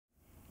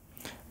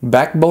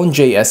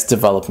BackboneJS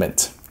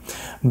development.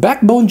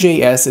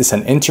 BackboneJS is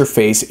an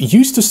interface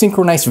used to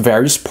synchronize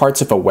various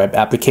parts of a web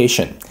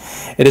application.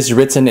 It is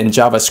written in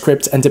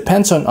JavaScript and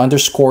depends on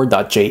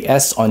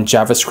 _.js on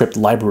JavaScript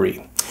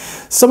library.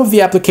 Some of the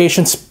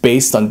applications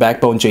based on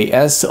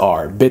BackboneJS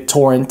are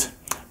BitTorrent,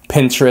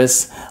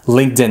 Pinterest,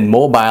 LinkedIn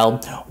Mobile,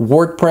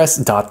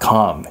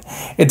 WordPress.com.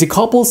 It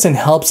decouples and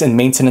helps in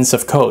maintenance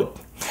of code.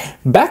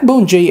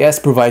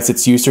 BackboneJS provides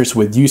its users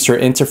with user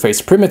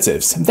interface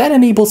primitives that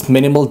enables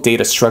minimal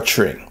data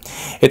structuring.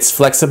 It's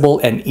flexible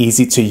and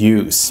easy to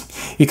use.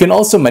 You can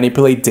also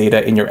manipulate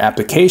data in your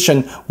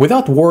application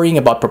without worrying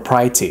about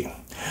propriety.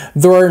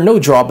 There are no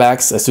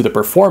drawbacks as to the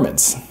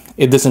performance.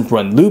 It doesn't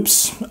run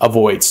loops,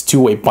 avoids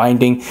two-way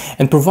binding,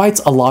 and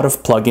provides a lot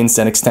of plugins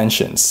and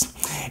extensions.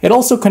 It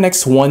also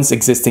connects one's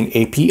existing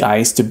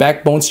APIs to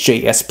Backbone's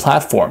JS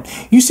platform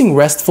using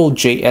RESTful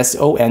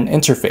JSON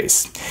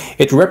interface.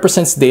 It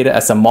represents data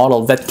as a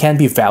model that can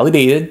be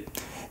validated,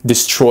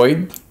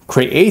 destroyed,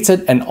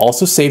 created, and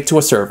also saved to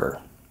a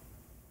server.